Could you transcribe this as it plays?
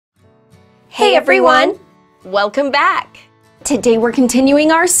Hey everyone! Welcome back! Today we're continuing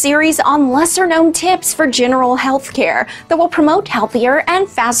our series on lesser-known tips for general health care that will promote healthier and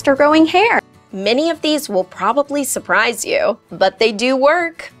faster-growing hair. Many of these will probably surprise you, but they do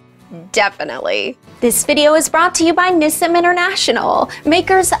work. Definitely. This video is brought to you by Nissim International,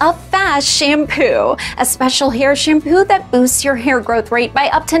 makers of Fast Shampoo, a special hair shampoo that boosts your hair growth rate by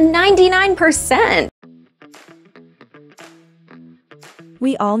up to 99%.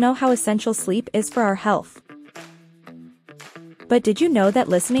 We all know how essential sleep is for our health. But did you know that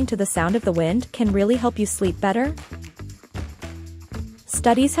listening to the sound of the wind can really help you sleep better?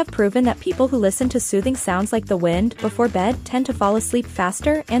 Studies have proven that people who listen to soothing sounds like the wind before bed tend to fall asleep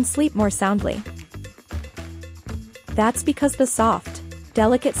faster and sleep more soundly. That's because the soft,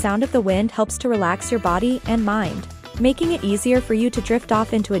 delicate sound of the wind helps to relax your body and mind, making it easier for you to drift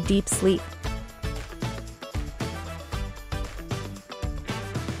off into a deep sleep.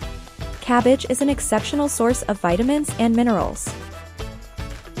 Cabbage is an exceptional source of vitamins and minerals.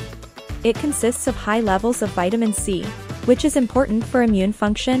 It consists of high levels of vitamin C, which is important for immune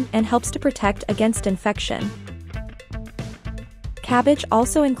function and helps to protect against infection. Cabbage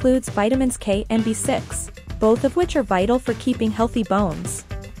also includes vitamins K and B6, both of which are vital for keeping healthy bones.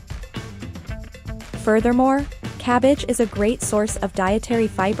 Furthermore, cabbage is a great source of dietary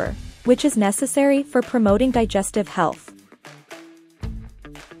fiber, which is necessary for promoting digestive health.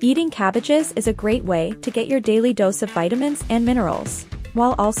 Eating cabbages is a great way to get your daily dose of vitamins and minerals,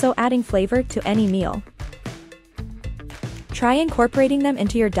 while also adding flavor to any meal. Try incorporating them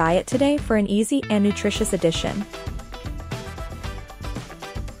into your diet today for an easy and nutritious addition.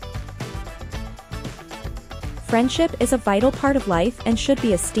 Friendship is a vital part of life and should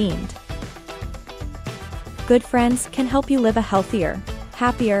be esteemed. Good friends can help you live a healthier,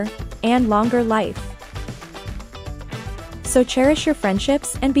 happier, and longer life. So cherish your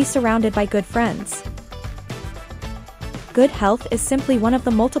friendships and be surrounded by good friends. Good health is simply one of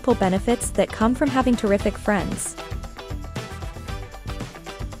the multiple benefits that come from having terrific friends.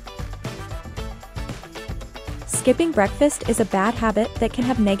 Skipping breakfast is a bad habit that can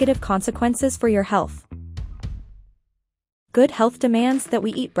have negative consequences for your health. Good health demands that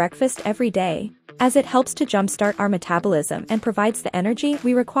we eat breakfast every day, as it helps to jumpstart our metabolism and provides the energy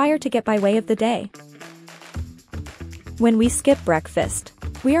we require to get by way of the day. When we skip breakfast,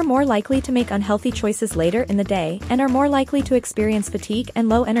 we are more likely to make unhealthy choices later in the day and are more likely to experience fatigue and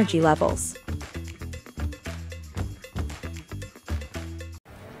low energy levels.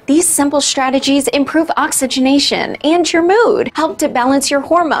 These simple strategies improve oxygenation and your mood, help to balance your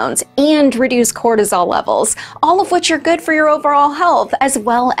hormones, and reduce cortisol levels, all of which are good for your overall health as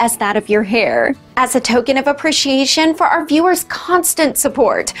well as that of your hair. As a token of appreciation for our viewers' constant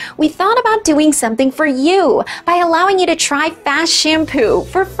support, we thought about doing something for you by allowing you to try Fast Shampoo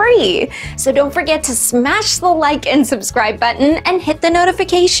for free. So don't forget to smash the like and subscribe button and hit the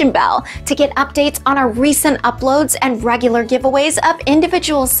notification bell to get updates on our recent uploads and regular giveaways of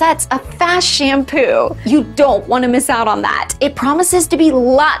individual sets of Fast Shampoo. You don't want to miss out on that. It promises to be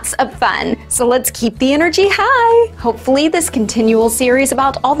lots of fun. So let's keep the energy high. Hopefully this continual series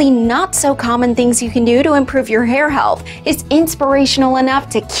about all the not so common things you can do to improve your hair health is inspirational enough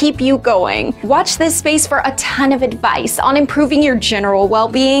to keep you going. Watch this space for a ton of advice on improving your general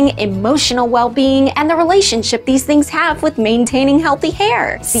well-being, emotional well-being, and the relationship these things have with maintaining healthy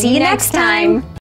hair. See you next time!